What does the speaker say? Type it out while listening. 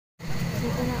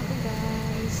Dito na ako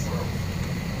guys.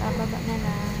 Bababa na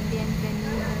lang.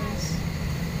 Bienvenidos.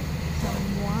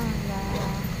 Zamboanga.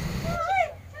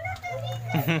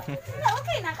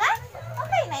 Okay na ka?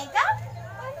 Okay na ikaw?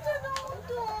 Ay, tudod.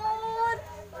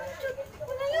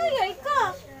 Nayayay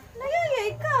ka.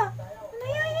 Nayayay ka.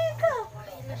 Nayayay ka.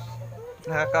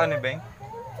 Nakakaon ni Beng?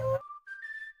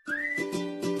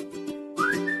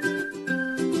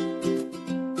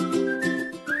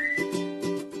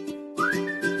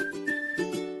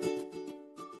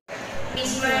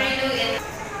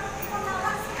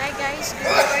 Hi guys, good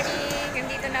morning.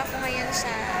 Nandito na ako ngayon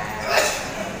sa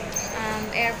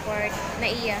airport,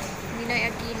 Naiya, Ninoy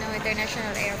Aquino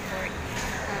International Airport.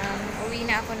 Uwi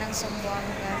na ako ng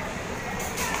Zamboanga.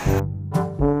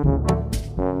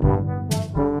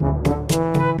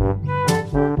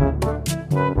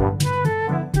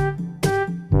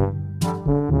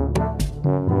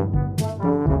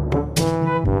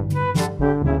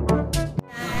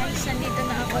 Guys, nandito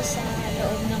na ako sa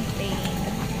loob ng plane.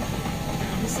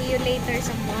 See you later,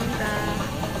 Zamboanga.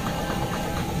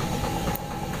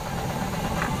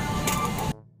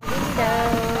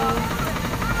 Window.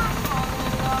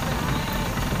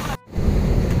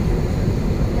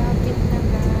 Lapit na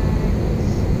guys.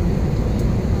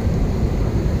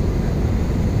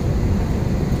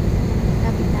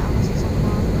 Lapit na ako sa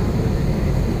Zamboanga.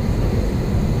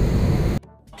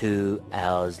 2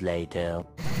 hours later.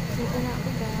 Dito na ako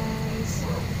guys.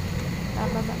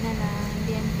 Bababa na lang.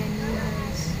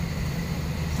 Bienvenidos.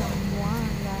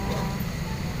 Zamboanga.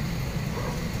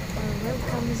 Or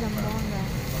welcome Zamboanga.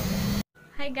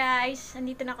 Hi guys!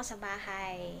 Nandito na ako sa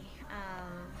bahay.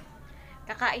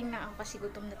 Kakain na ako kasi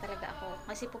gutom na talaga ako.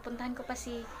 Kasi pupuntahan ko pa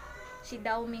si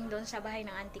Daoming doon sa bahay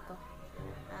ng auntie ko.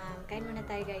 Kain muna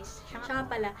tayo guys. Siya nga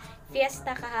pala,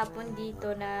 fiesta kahapon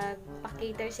dito.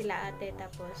 Nagpa-cater sila ate.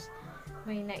 Tapos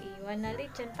may naiwan na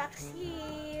lechon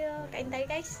paksiw. Kain tayo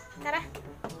guys. Tara!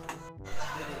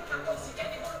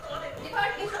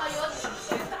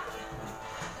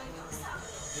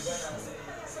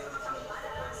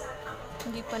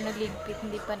 Hindi pa naligpit,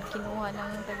 hindi pa kinuha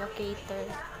ng taga-cater.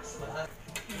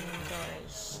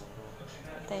 Guys.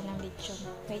 Tayo ng lechon.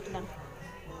 Wait lang.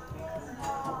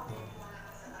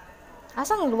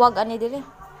 Asang luwag ani dili?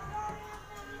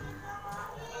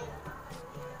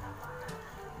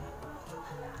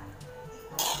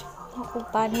 Ako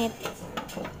panit.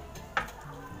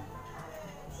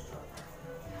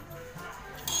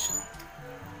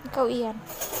 Ikaw iyan.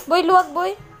 Boy, luwag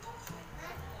boy.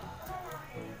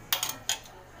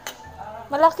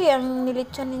 Malaki ang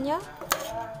nilitsyon ninyo?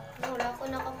 Wala ko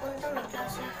nakapunta. May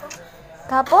klase ko.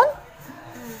 Kapon?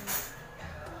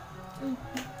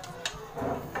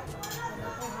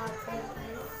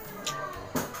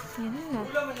 Yan na.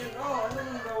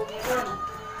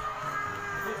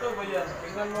 Dito ba yan?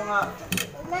 Tingnan mo nga.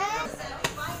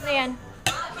 Ano yan?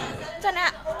 Saan na?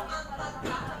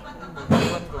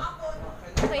 Tingnan ko.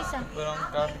 Ito isa. Walang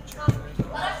cabbage.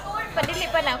 Padili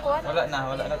pa na ako. Wala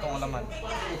na itong laman.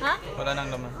 Ha? Wala nang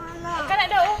laman. Ika na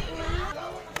daw.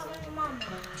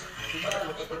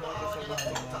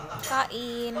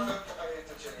 Kain.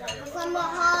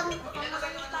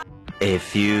 A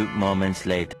few moments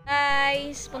later.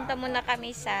 Guys, punta muna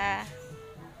kami sa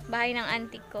bahay ng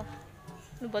auntie ko.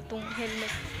 Ano ba itong helmet?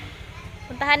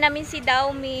 Puntahan namin si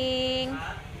Daoming.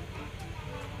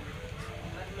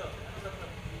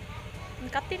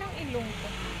 Ang kapti ng ilong ko.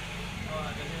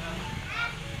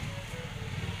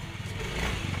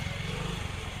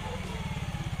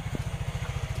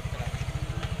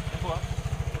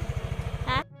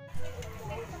 Ha?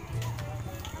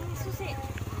 Susi.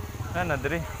 Ano,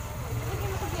 diri?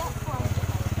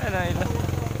 Ano, ito.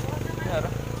 Yara.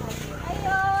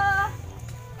 Ayo.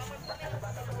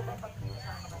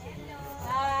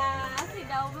 Si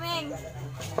Daoming.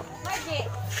 Margie.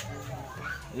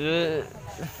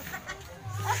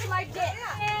 Si Margie.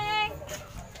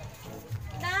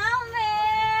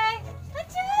 Daoming.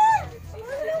 Achoo!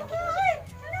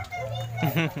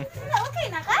 Okay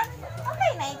na ka?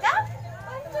 Okay na ikaw?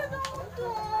 Ay,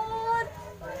 tudod.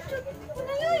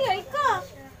 Nayayay ka.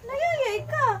 Nayayay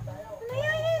ka.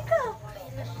 Nayayay ka.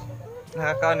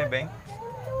 Nakakaon ni Beng?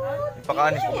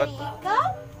 Ipakaon ni Pugat. Ikaw?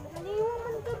 Naliwa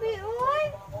man gabi, oy.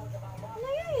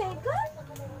 Nayayay ka?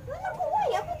 Ano ko, oy?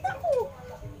 Abot ako.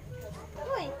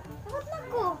 Oy, abot na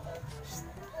ko.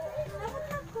 Abot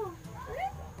na ko.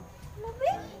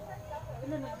 Mabi?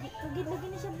 Ano, kagid lagi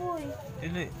na siya, boy.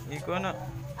 Dili, ikaw na.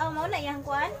 Mau na iyang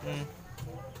kuan?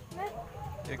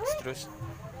 Extras.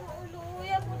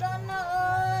 Uluya po na,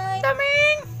 oy.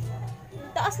 Daming!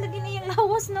 Taas lagi na yung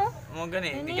lawas, no? Mo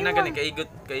gani, di kinagani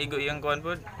kaigo iyang kuan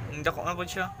pod. Hindi ko na pod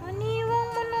siya. Maniwang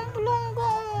mo ng bulongga,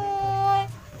 oy.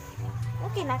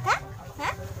 na ka?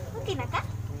 Ha? Okay na ka?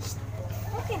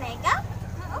 Okay na ikaw?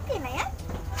 Okay na yan?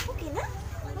 Okay na?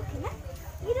 Okay na?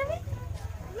 Gila na?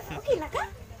 Okay na ka?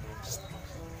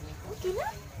 Okay na?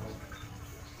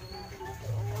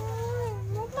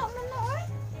 Muka mo na, oy.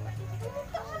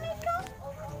 Muka mo na ikaw.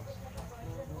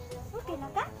 Okay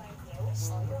na ka?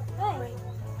 Oy.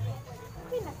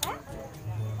 Okay na ka?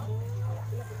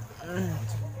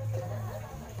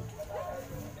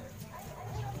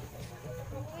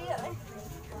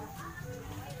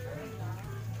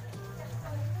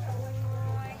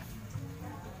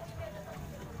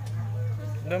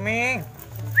 Duming!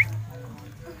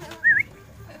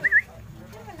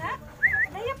 Ano na?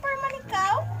 Diaper man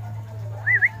ikaw?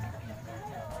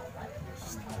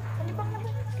 Kalibang na ba?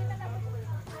 Kailan na ba?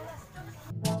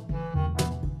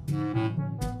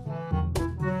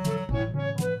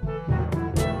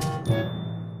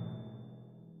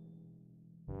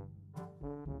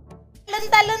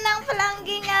 Talon-talon ng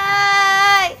palangging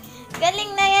ay!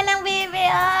 Galing na yan ang baby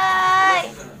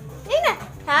ay! Yan na!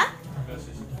 Ha?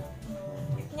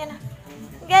 Yan na.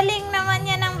 Galing naman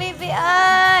yan ang baby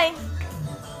ay!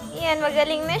 Yan,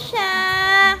 magaling na siya.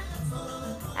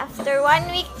 After 1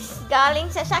 week,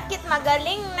 galing sa sakit,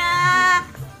 magaling na.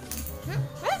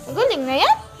 Galing na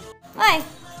yan? Ay!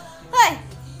 Ay!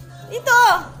 Dito!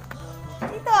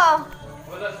 Dito!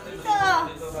 Dito!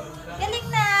 Galing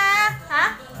na! Ha?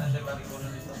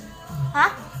 Ha?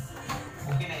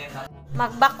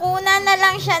 Magbakuna na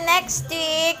lang siya next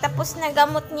week. Tapos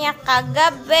nagamot niya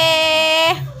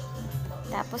kagabi.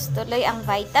 Tapos tuloy ang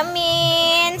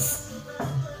vitamins.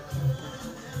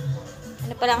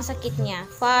 Ano pa lang sakit niya?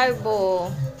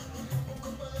 Parvo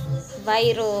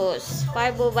virus.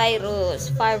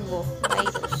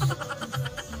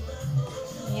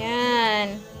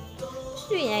 Yan.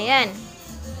 Suwi na yan.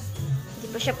 Hindi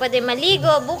pa siya pwede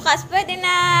maligo. Bukas pwede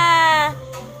na.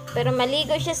 Pero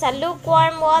maligo siya sa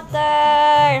lukewarm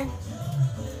water.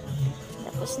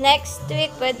 Tapos next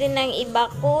week, pwede nang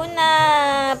ibakuna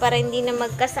para hindi na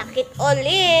magkasakit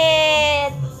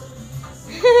ulit.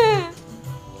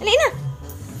 Hali na.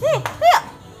 Hey, kaya.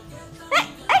 Ay.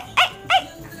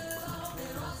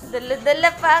 Dala-dala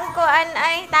pa ang kuan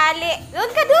ay tali.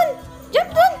 Doon ka dun.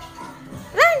 Jump dun.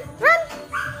 Run.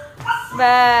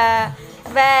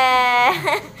 Ba.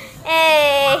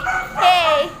 Hey.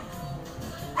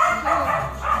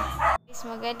 Guys,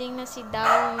 magaling na si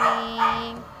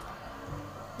Daoming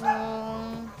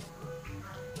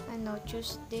nung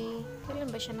Tuesday. Kailan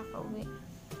ba siya nakauwi?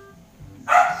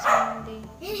 Sunday.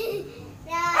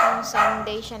 Nung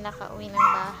Sunday siya nakauwi ng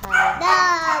bahay.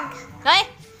 Dog! Hoy!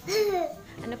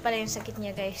 Ano pala yung sakit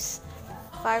niya, guys?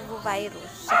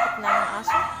 Parvovirus. Sakit na ng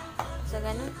aso. Sa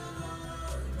ganun.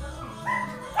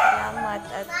 Salamat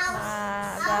at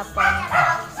naagapan.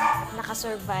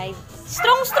 Nakasurvive.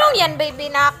 Strong yan, baby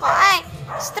na ako. Ay,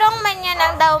 strong man yan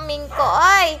ang Daoming ko.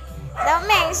 Ay,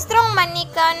 Daoming, strong man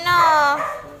ikaw, no?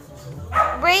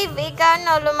 Brave ikaw,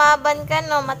 no? Lumaban ka,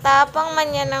 no? Matapang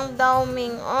man yan ang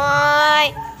Daoming.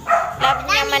 Ay, love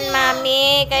niya man,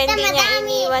 mami. Kaya hindi niya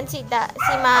iniwan si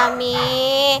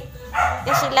mami.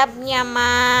 Kasi love niya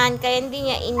man. Kaya hindi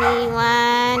niya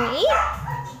iniwan.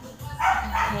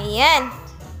 Ayan.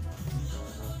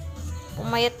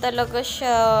 Pumayat talaga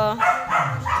siya.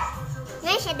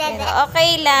 Pero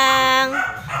okay lang.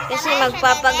 Kasi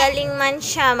magpapagaling man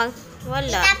siya.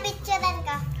 Wala. Pinapicturean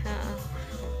ka.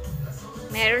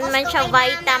 Meron man siya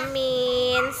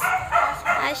vitamins.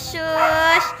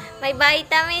 Asus. May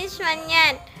vitamins man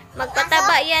yan.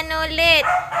 Magpataba yan ulit.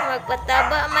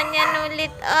 Magpataba man yan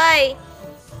ulit. Ay.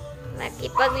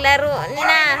 Nakipaglaro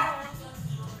na.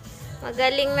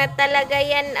 Magaling na talaga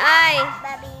yan ay.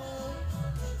 Baby.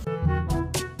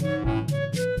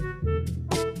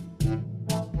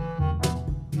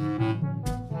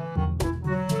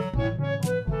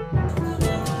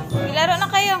 Laro na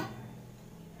kayo.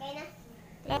 Okay na?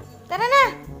 Tara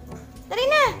na. Dali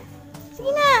na. Sige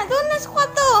na. Doon na sa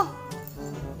kwarto.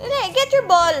 Dali. Get your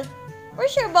ball.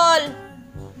 Where's your ball?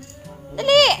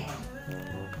 Dali.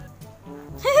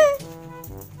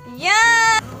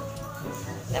 Yeah.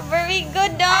 Very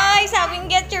good, ay. Sabing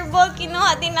get your ball.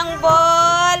 Kinuha din ang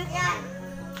ball.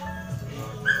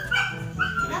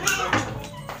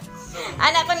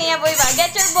 Anak ko niya, boy ba?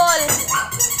 Get your ball.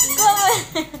 Go.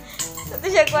 Ito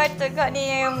siya kwarto. Kuha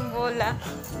niya yung bola.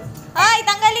 Ay,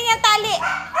 tanggalin yung tali.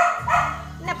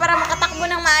 Na para makatakbo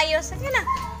ng maayos. Sige na.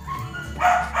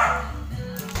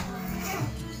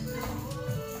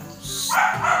 Shh.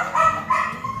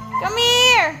 Come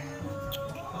here.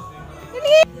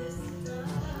 Dali.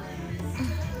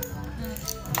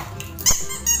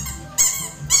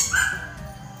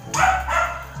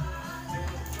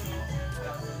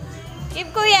 Give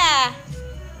kuya.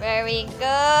 Very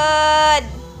good.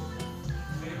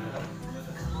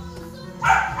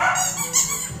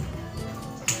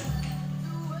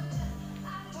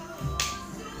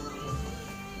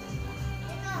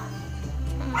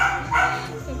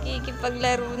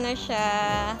 Nakikipaglaro na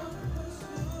siya.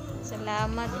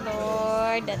 Salamat,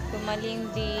 Lord, at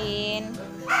gumaling din.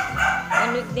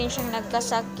 1 week din siyang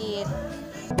nagkasakit.